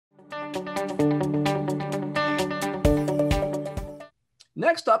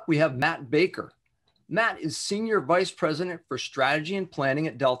Next up, we have Matt Baker. Matt is Senior Vice President for Strategy and Planning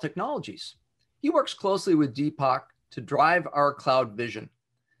at Dell Technologies. He works closely with Deepak to drive our cloud vision.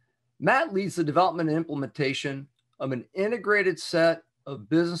 Matt leads the development and implementation of an integrated set of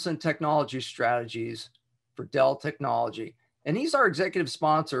business and technology strategies for Dell Technology, and he's our executive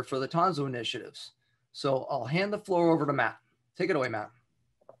sponsor for the Tanzu initiatives. So I'll hand the floor over to Matt. Take it away, Matt.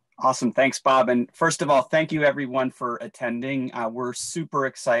 Awesome. Thanks, Bob. And first of all, thank you everyone for attending. We're super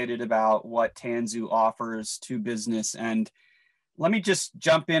excited about what Tanzu offers to business. And let me just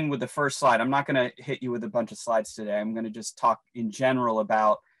jump in with the first slide. I'm not going to hit you with a bunch of slides today. I'm going to just talk in general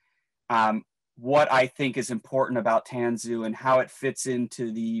about what I think is important about Tanzu and how it fits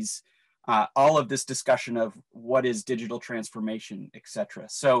into these, all of this discussion of what is digital transformation, et cetera.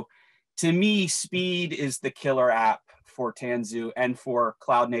 So to me, speed is the killer app for Tanzu and for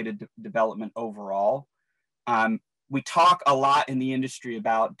cloud native development overall. We talk a lot in the industry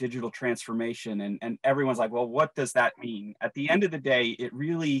about digital transformation, and everyone's like, well, what does that mean? At the end of the day, it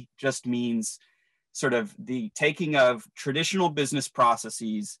really just means sort of the taking of traditional business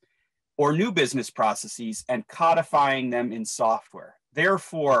processes or new business processes and codifying them in software.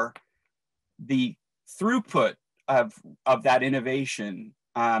 Therefore, the throughput of that innovation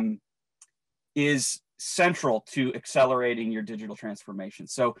is central to accelerating your digital transformation.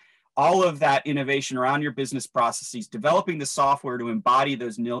 So all of that innovation around your business processes, developing the software to embody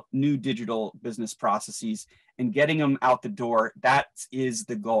those new digital business processes and getting them out the door, that is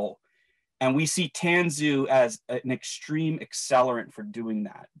the goal. And we see Tanzu as an extreme accelerant for doing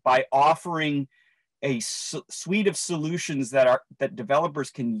that by offering a suite of solutions that developers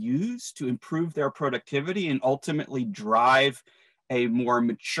can use to improve their productivity and ultimately drive a more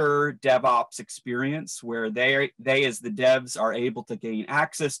mature DevOps experience where they as the devs are able to gain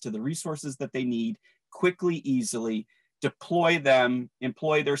access to the resources that they need quickly, easily, deploy them,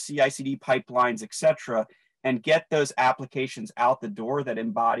 employ their CI/CD pipelines, et cetera, and get those applications out the door that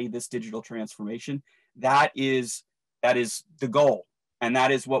embody this digital transformation. That is the goal. And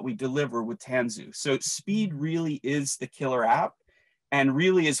that is what we deliver with Tanzu. So speed really is the killer app and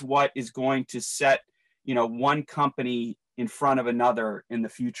really is what is going to set, one company in front of another in the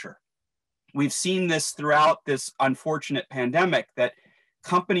future. We've seen this throughout this unfortunate pandemic that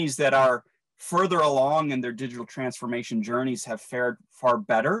companies that are further along in their digital transformation journeys have fared far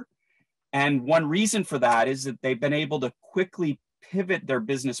better. And one reason for that is that they've been able to quickly pivot their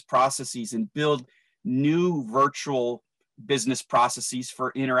business processes and build new virtual business processes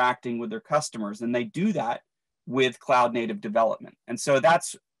for interacting with their customers. And they do that with cloud native development. And so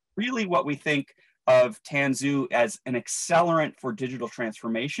that's really what we think of Tanzu as an accelerant for digital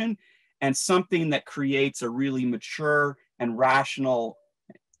transformation and something that creates a really mature and rational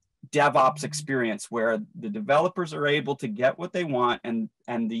DevOps experience where the developers are able to get what they want and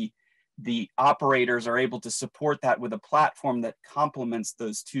the operators are able to support that with a platform that complements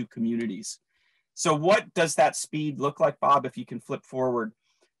those two communities. So what does that speed look like, Bob, if you can flip forward?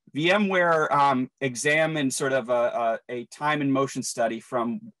 VMware examined sort of a time and motion study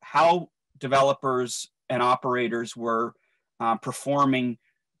from how developers and operators were performing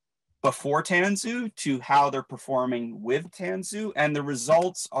before Tanzu to how they're performing with Tanzu, and the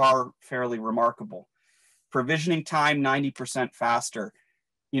results are fairly remarkable. Provisioning time, 90% faster.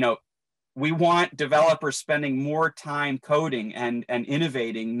 We want developers spending more time coding and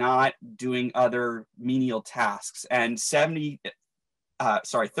innovating, not doing other menial tasks, and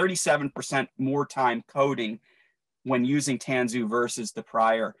 37% more time coding when using Tanzu versus the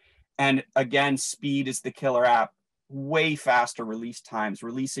prior. And again, speed is the killer app. Way faster release times,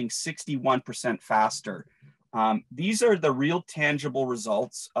 releasing 61% faster. These are the real tangible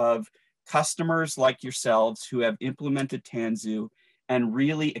results of customers like yourselves who have implemented Tanzu and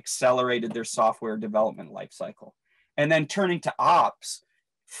really accelerated their software development lifecycle. And then turning to ops,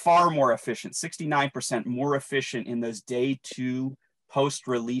 far more efficient, 69% more efficient in those day two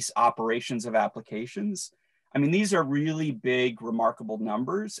post-release operations of applications. I mean, these are really big, remarkable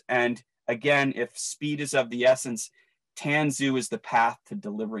numbers. And again, if speed is of the essence, Tanzu is the path to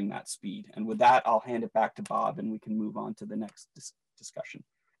delivering that speed. And with that, I'll hand it back to Bob and we can move on to the next discussion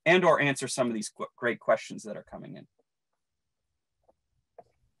and or answer some of these great questions that are coming in.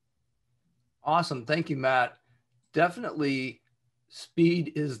 Awesome. Thank you, Matt. Definitely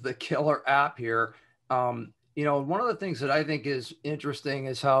speed is the killer app here. One of the things that I think is interesting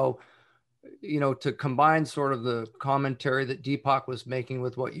is how, to combine sort of the commentary that Deepak was making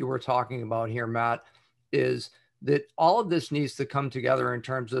with what you were talking about here, Matt, is that all of this needs to come together in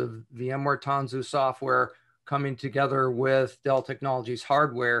terms of VMware Tanzu software coming together with Dell Technologies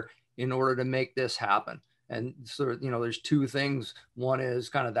hardware in order to make this happen. And so, there's two things. One is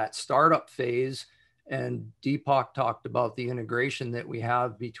kind of that startup phase. And Deepak talked about the integration that we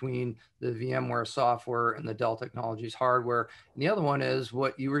have between the VMware software and the Dell Technologies hardware. And the other one is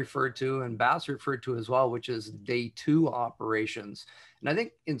what you referred to and Bas referred to as well, which is day two operations. And I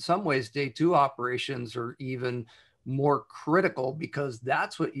think in some ways, day two operations are even more critical because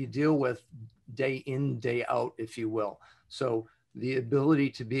that's what you deal with day in, day out, if you will. So the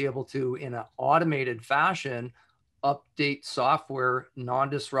ability to be able to, in an automated fashion, update software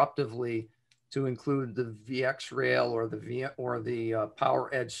non-disruptively to include the VxRail or the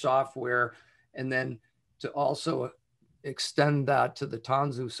PowerEdge software, and then to also extend that to the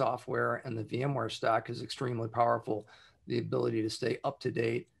Tanzu software and the VMware stack is extremely powerful. The ability to stay up to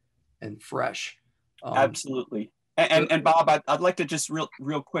date and fresh. Absolutely. And Bob, I'd like to just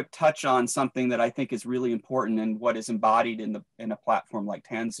real quick touch on something that I think is really important and what is embodied in a platform like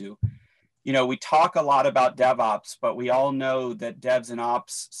Tanzu. We talk a lot about DevOps, but we all know that devs and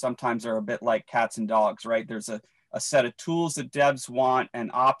ops sometimes are a bit like cats and dogs, right? There's a set of tools that devs want and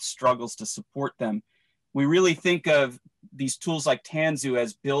ops struggles to support them. We really think of these tools like Tanzu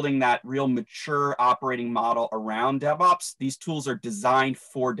as building that real mature operating model around DevOps. These tools are designed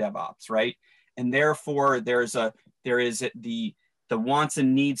for DevOps, right? And therefore there is the wants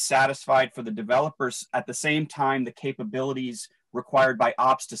and needs satisfied for the developers, at the same time the capabilities required by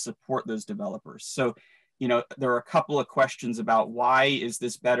ops to support those developers. So, there are a couple of questions about why is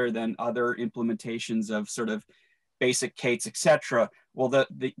this better than other implementations of sort of basic K8s, et cetera. Well,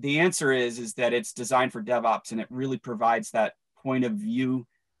 the answer is that it's designed for DevOps, and it really provides that point of view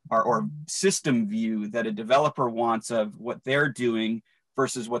or system view that a developer wants of what they're doing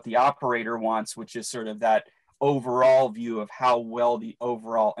versus what the operator wants, which is sort of that overall view of how well the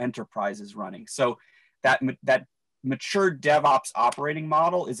overall enterprise is running. So that mature DevOps operating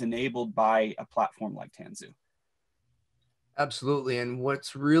model is enabled by a platform like Tanzu. Absolutely. And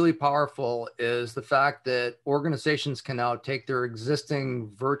what's really powerful is the fact that organizations can now take their existing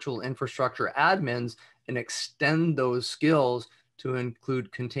virtual infrastructure admins and extend those skills to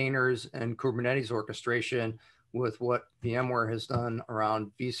include containers and Kubernetes orchestration with what VMware has done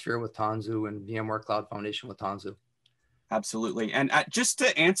around vSphere with Tanzu and VMware Cloud Foundation with Tanzu. Absolutely. And just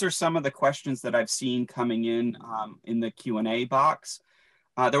to answer some of the questions that I've seen coming in the Q&A box,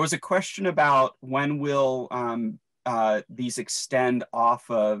 there was a question about when will these extend off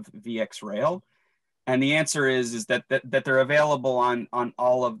of VxRail? And the answer is that they're available on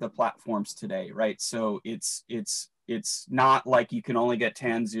all of the platforms today, right? So it's not like you can only get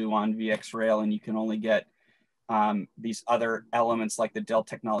Tanzu on VxRail and you can only get these other elements like the Dell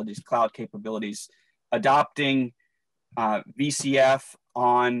Technologies cloud capabilities. Adopting VCF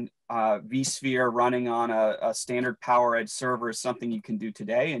on vSphere running on a standard PowerEdge server is something you can do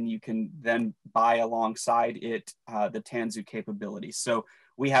today, and you can then buy alongside it the Tanzu capabilities. So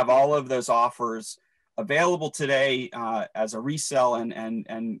we have all of those offers available today as a resell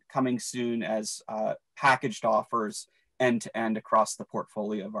and coming soon as packaged offers end-to-end across the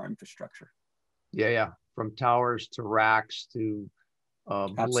portfolio of our infrastructure. Yeah. From towers to racks to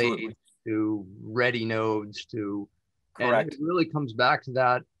blades to ready nodes to... Correct. And it really comes back to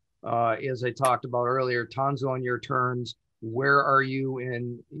that, as I talked about earlier, Tanzu on your turns, where are you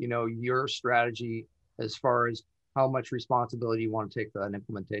in, your strategy as far as how much responsibility you want to take for that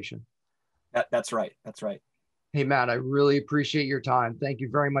implementation? That's right. That's right. Hey, Matt, I really appreciate your time. Thank you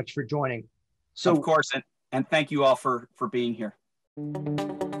very much for joining. So, of course, and thank you all for being here.